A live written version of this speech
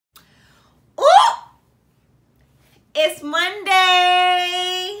It's Monday.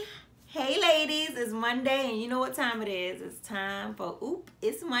 Hey ladies, it's Monday and you know what time it is. It's time for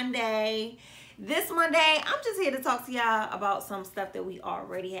It's Monday. This Monday, I'm just here to talk to y'all about some stuff that we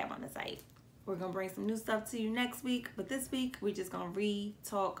already have on the site. We're going to bring some new stuff to you next week, but this week we're just going to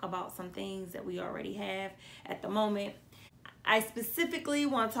re-talk about some things that we already have at the moment. I specifically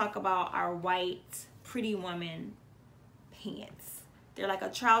want to talk about our white Pretty Woman pants. They're like a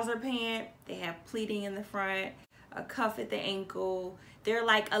trouser pant. They have pleating in the front, a cuff at the ankle. They're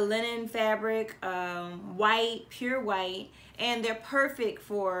like a linen fabric, white, pure white, and they're perfect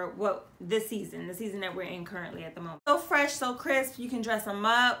for the season that we're in currently at the moment. So fresh, so crisp. You can dress them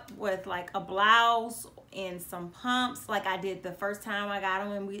up with like a blouse and some pumps, like I did the first time I got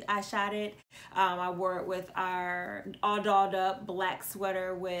them and I shot it. I wore it with our all dolled up black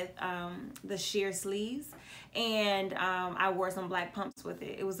sweater with the sheer sleeves, and I wore some black pumps with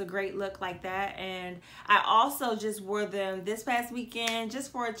it. It was a great look like that. And I also just wore them this past weekend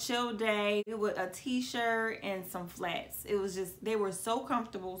just for a chill day with a t-shirt and some flats. It was just, they were so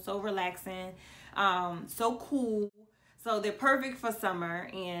comfortable, so relaxing, so cool. So they're perfect for summer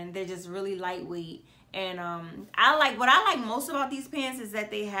and they're just really lightweight. And what I like most about these pants is that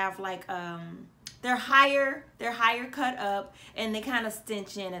they have like they're higher cut up and they kind of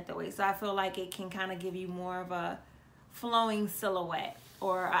cinch in at the waist. So I feel like it can kind of give you more of a flowing silhouette,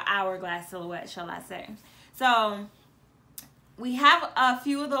 or an hourglass silhouette, shall I say. So we have a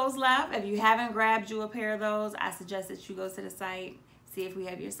few of those left. If you haven't grabbed you a pair of those, I suggest that you go to the site, see if we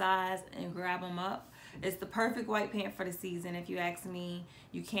have your size, and grab them up. It's the perfect white pant for the season, if you ask me.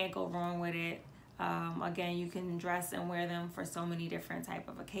 You can't go wrong with it. Again, you can dress and wear them for so many different type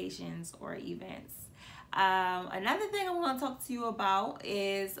of occasions or events. Another thing I want to talk to you about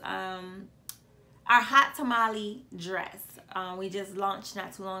is our hot tamale dress. We just launched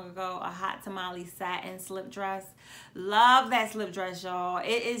not too long ago a hot tamale satin slip dress. Love that slip dress, y'all.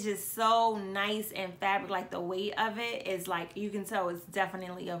 It is just so nice and fabric. Like the weight of it is like, you can tell it's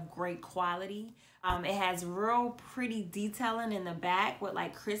definitely of great quality. It has real pretty detailing in the back with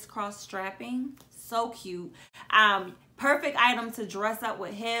like crisscross strapping. So cute. Perfect item to dress up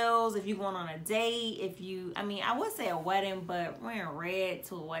with heels if you're going on a date. I would say a wedding, but wearing red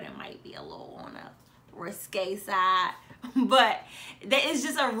to a wedding might be a little on a risque side. But that is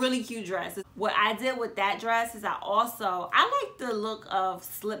just a really cute dress. What I did with that dress is I like the look of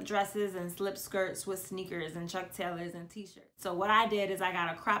slip dresses and slip skirts with sneakers and Chuck Taylors and t-shirts. So what I did is I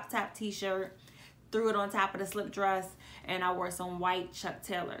got a crop top t-shirt, threw it on top of the slip dress, and I wore some white Chuck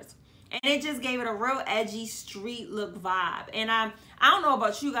Taylors. And it just gave it a real edgy street look vibe. And I don't know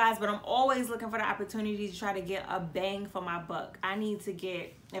about you guys, but I'm always looking for the opportunity to try to get a bang for my buck. I need to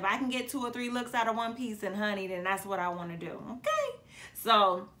get, if I can get 2 or 3 looks out of one piece, and honey, then that's what I want to do, okay?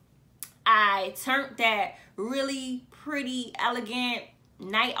 So I turned that really pretty, elegant,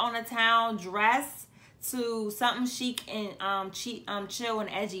 night on the town dress to something chic and chill and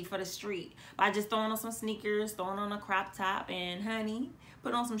edgy for the street by just throwing on some sneakers, throwing on a crop top, and honey,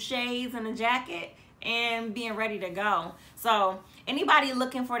 put on some shades and a jacket and being ready to go. So anybody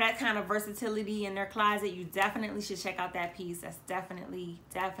looking for that kind of versatility in their closet, you definitely should check out that piece. That's definitely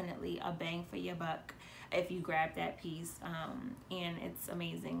a bang for your buck if you grab that piece, and it's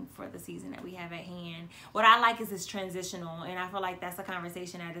amazing for the season that we have at hand. What I like is it's transitional, and I feel like that's a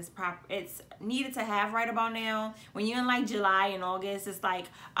conversation that it's needed to have right about now. When you're in like July and August, it's like,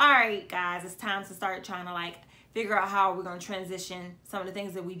 all right guys, it's time to start trying to like figure out how we're going to transition some of the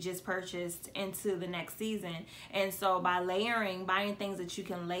things that we just purchased into the next season. And so by layering, buying things that you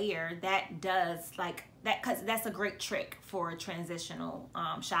can layer, that's a great trick for transitional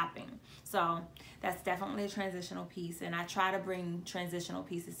shopping. So that's definitely a transitional piece, and I try to bring transitional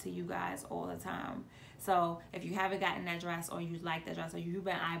pieces to you guys all the time. So if you haven't gotten that dress, or you like that dress, or you've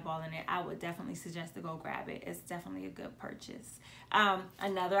been eyeballing it, I would definitely suggest to go grab it. It's definitely a good purchase.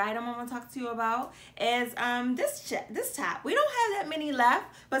 Another item I'm gonna talk to you about is this top. We don't have that many left,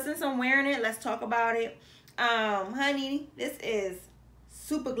 but since I'm wearing it, let's talk about it. Honey, this is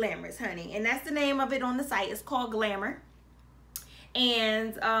super glamorous, honey, and that's the name of it on the site. It's called Glamour.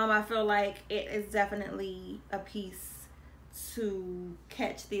 And I feel like it is definitely a piece to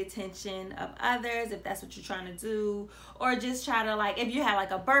catch the attention of others, if that's what you're trying to do, or just try to, like, if you have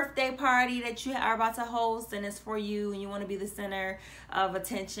like a birthday party that you are about to host and it's for you and you want to be the center of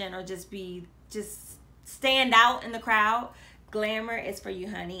attention, or just stand out in the crowd. Glamour is for you,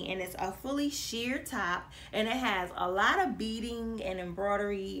 honey. And it's a fully sheer top, and it has a lot of beading and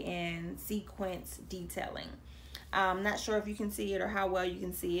embroidery and sequence detailing. I'm not sure if you can see it or how well you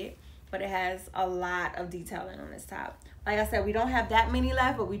can see it, but it has a lot of detailing on this top. Like I said, we don't have that many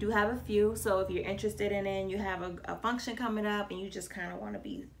left, but we do have a few. So if you're interested in it and you have a function coming up and you just kind of want to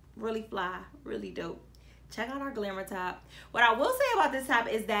be really fly, really dope, check out our Glamour top. What I will say about this top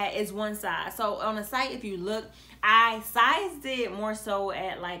is that it's one size. So on the site, if you look, I sized it more so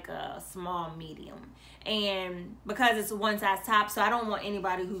at like a small medium. And because it's a one size top, so I don't want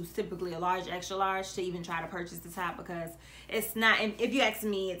anybody who's typically a large, extra large to even try to purchase the top, because it's not, if you ask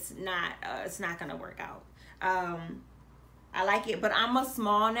me, it's not gonna work out. I like it, but I'm a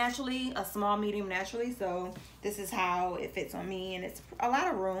small naturally, a small medium naturally, so this is how it fits on me, and it's a lot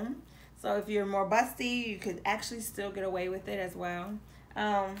of room. So if you're more busty, you could actually still get away with it as well.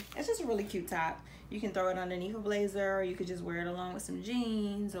 It's just a really cute top. You can throw it underneath a blazer, or you could just wear it along with some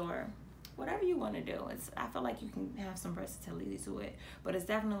jeans, or whatever you want to do. I feel like you can have some versatility to it, but it's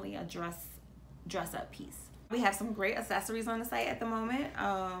definitely a dress up piece. We have some great accessories on the site at the moment,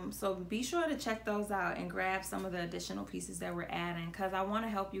 so be sure to check those out and grab some of the additional pieces that we're adding, because I want to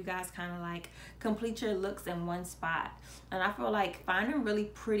help you guys kind of like complete your looks in one spot. And I feel like finding really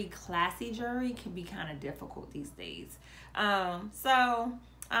pretty classy jewelry can be kind of difficult these days.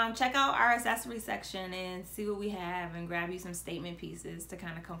 Check out our accessory section and see what we have, and grab you some statement pieces to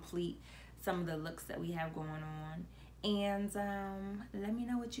kind of complete some of the looks that we have going on. And let me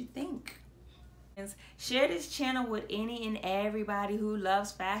know what you think. Share this channel with any and everybody who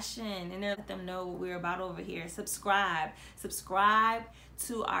loves fashion, and let them know what we're about over here. Subscribe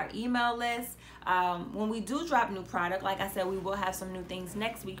to our email list. When we do drop new product, like I said, we will have some new things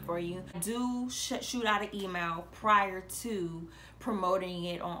next week for you. Do shoot out an email prior to promoting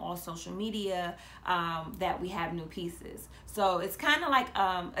it on all social media that we have new pieces. So it's kind of like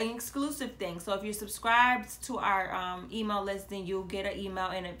an exclusive thing. So if you're subscribed to our email list, then you'll get an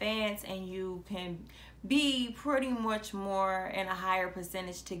email in advance, and you can be pretty much more in a higher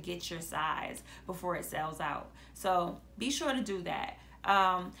percentage to get your size before it sells out. So be sure to do that.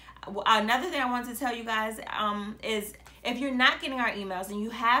 Another thing I want to tell you guys is, if you're not getting our emails and you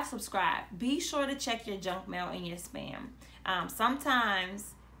have subscribed, be sure to check your junk mail and your spam.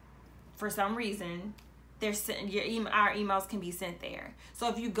 Sometimes, for some reason, our emails can be sent there. So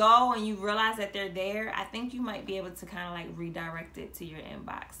if you go and you realize that they're there, I think you might be able to kind of like redirect it to your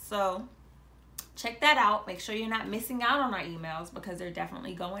inbox. So check that out. Make sure you're not missing out on our emails, because they're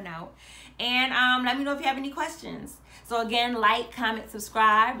definitely going out. And let me know if you have any questions. So again, like, comment,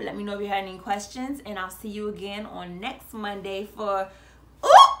 subscribe. Let me know if you have any questions, and I'll see you again on next Monday for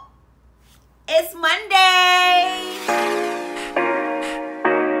It's Monday!